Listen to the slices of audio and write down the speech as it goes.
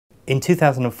In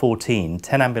 2014,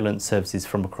 10 ambulance services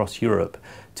from across Europe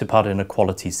took part in a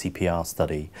quality CPR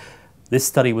study. This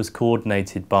study was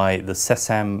coordinated by the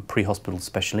SESAM Pre-Hospital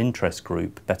Special Interest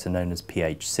Group, better known as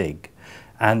PH-SIG,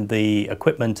 and the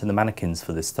equipment and the mannequins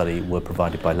for this study were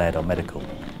provided by Laerdal Medical.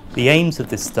 The aims of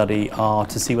this study are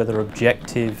to see whether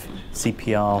objective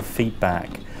CPR feedback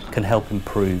can help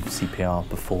improve CPR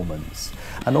performance,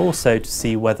 and also to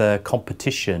see whether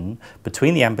competition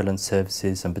between the ambulance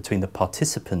services and between the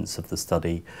participants of the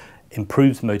study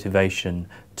improves motivation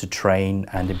to train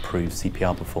and improve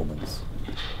CPR performance.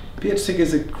 PH-SIG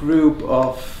is a group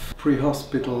of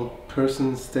pre-hospital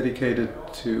persons dedicated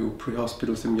to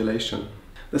pre-hospital simulation.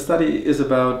 The study is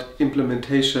about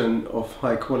implementation of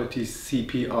high-quality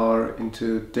CPR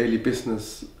into daily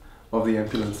business of the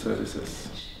ambulance services.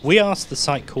 We asked the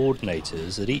site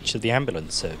coordinators at each of the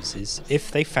ambulance services if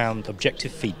they found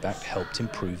objective feedback helped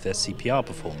improve their CPR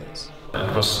performance.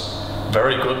 It was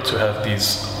very good to have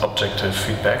these objective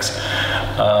feedbacks,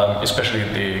 especially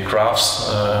the graphs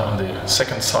on the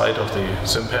second side of the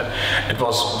SimPad. It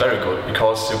was very good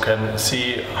because you can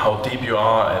see how deep you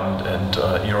are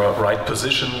and your right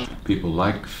position. People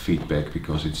like feedback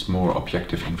because it's more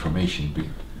objective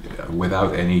information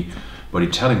without anybody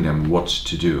telling them what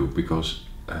to do, because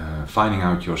finding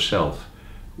out yourself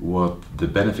what the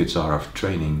benefits are of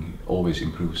training always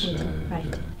improves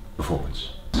performance.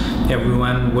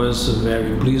 Everyone was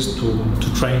very pleased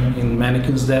to train in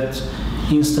mannequins that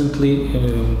instantly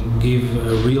give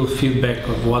a real feedback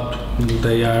of what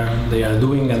they are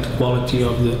doing and the quality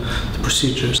of the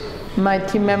procedures. My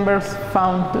team members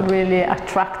found really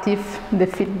attractive the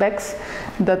feedbacks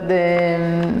that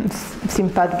the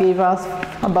SimPad gave us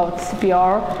about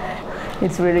CPR.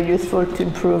 It's really useful to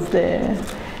improve the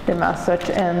massage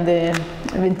and the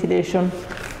ventilation.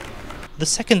 The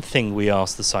second thing we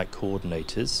asked the site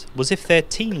coordinators was if their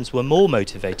teams were more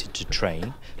motivated to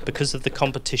train because of the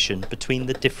competition between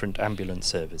the different ambulance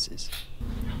services.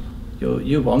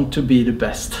 You want to be the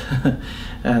best,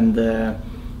 and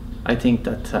I think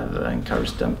that have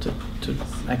encouraged them to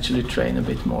actually train a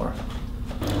bit more.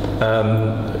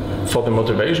 For the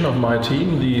motivation of my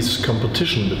team, this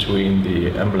competition between the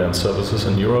ambulance services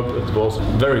in Europe, it was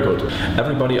very good.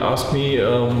 Everybody asked me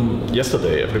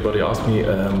yesterday,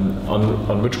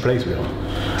 on which place we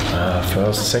are.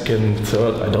 First, second,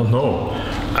 third, I don't know.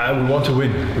 We want to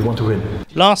win, we want to win.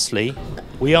 Lastly,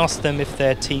 we asked them if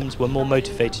their teams were more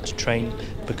motivated to train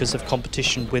because of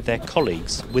competition with their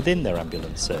colleagues within their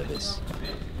ambulance service.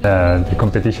 The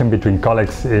competition between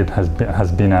colleagues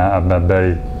has been a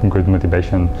very good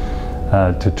motivation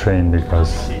to train,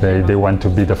 because they want to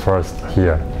be the first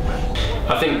here.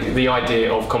 I think the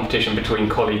idea of competition between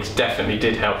colleagues definitely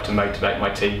did help to motivate my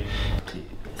team.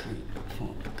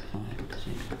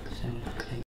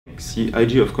 The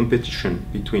idea of competition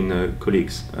between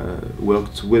colleagues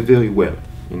worked very well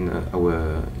in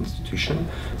our institution.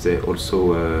 They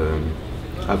also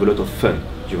have a lot of fun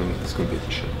during this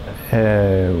competition.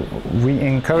 We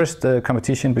encourage the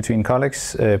competition between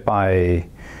colleagues by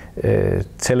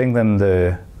telling them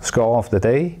the score of the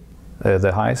day,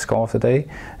 the highest score of the day,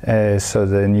 so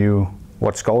they knew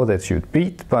what score they should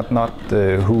beat, but not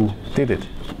who did it.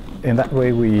 In that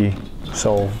way we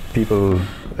saw people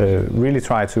really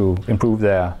try to improve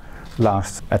their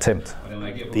last attempt.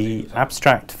 The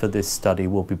abstract for this study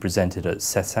will be presented at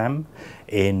SESAM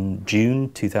in June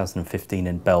 2015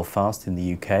 in Belfast in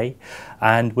the UK,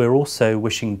 and we're also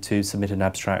wishing to submit an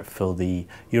abstract for the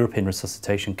European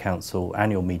Resuscitation Council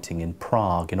annual meeting in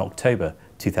Prague in October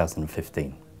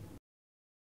 2015.